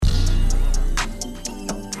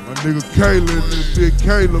My nigga Kayla and this big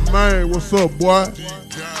Kayla, man. What's up, boy?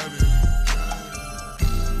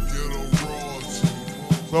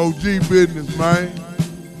 It's OG business, man.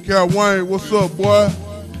 Cal Wayne, what's up, boy?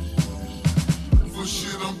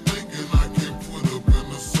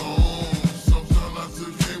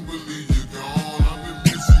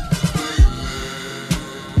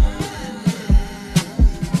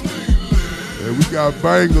 Yeah, we got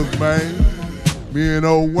bangers, man. Me and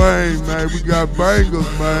old Wayne, man, we got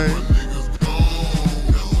bangers, man.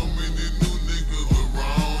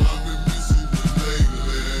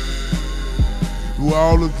 Do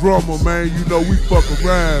all the drummer, man, you know we fuck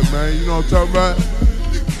around, man. You know what I'm talking about?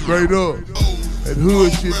 Straight up. That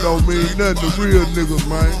hood shit don't mean nothing to real niggas,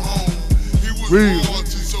 man. Real.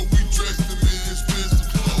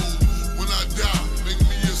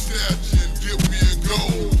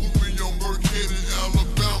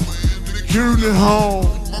 Curing it home.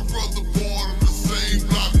 My brother born on the same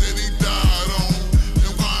block that he died on.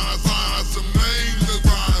 And why I some names that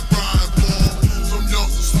Brian born. Some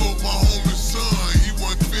youngsters smoked my homie's son. He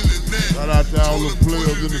wasn't feeling that. Shout out to all the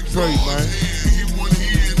players in the trade, man. He wasn't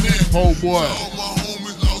hearing that. Oh boy. All my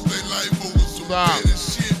homies lost their life over some petty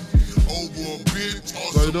shit. Over a bitch or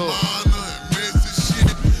some minor and messy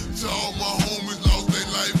shit. So all my homies lost their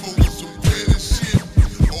life over some petty shit.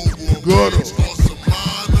 Over a bitch.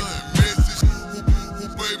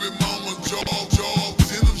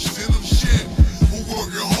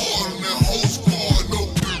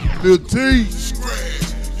 Lil T.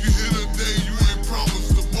 Scratch. You hit a day, you ain't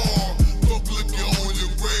promised tomorrow. Fuck looking on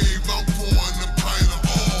your grave, I'm pouring the pint of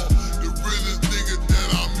all. The realest nigga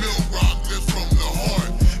that I milk rock, that's from the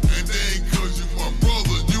heart. And they ain't cause you my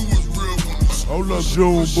brother, you was real from the start. Hold up,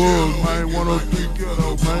 June Buzz, man, 103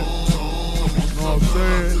 Ghetto, man. You know what I'm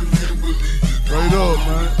saying? Straight up,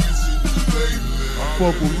 man. I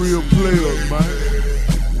fuck with real players, man.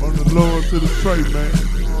 On the lower to the straight, man.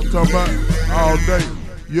 You know what I'm talking about? All day.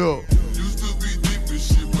 Yo. Used to be deep as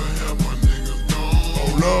shit, but half my niggas gone.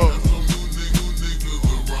 Oh, Lord.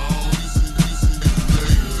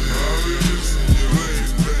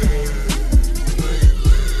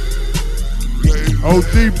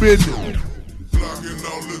 OG business. Blocking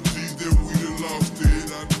all the G's that we done lost it.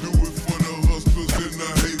 I do it for the hustlers and the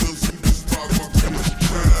haters who just spark my good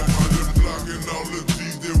time. I done blocking all the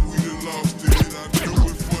G's that we done lost it. I do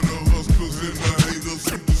it for the hustlers and the haters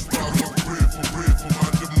who just spark my bread for my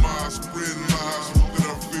demise. Spread lies that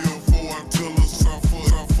I feel for until the sun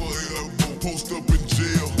forever. Post up in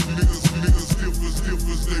jail. Niggas stiff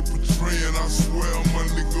as they portraying. I swear my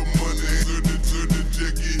nigga money. Turn the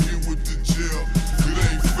jacket here with the jail. It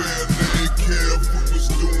ain't fair, they ain't care if we was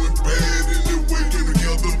doing bad anyway. Get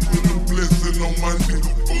together, put a blessing on my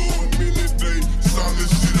nigga for a minute day. Solid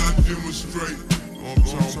shit I demonstrate. I'm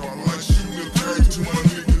talking about like shooting a curve to my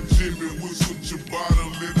nigga Jimmy with some ciabatta.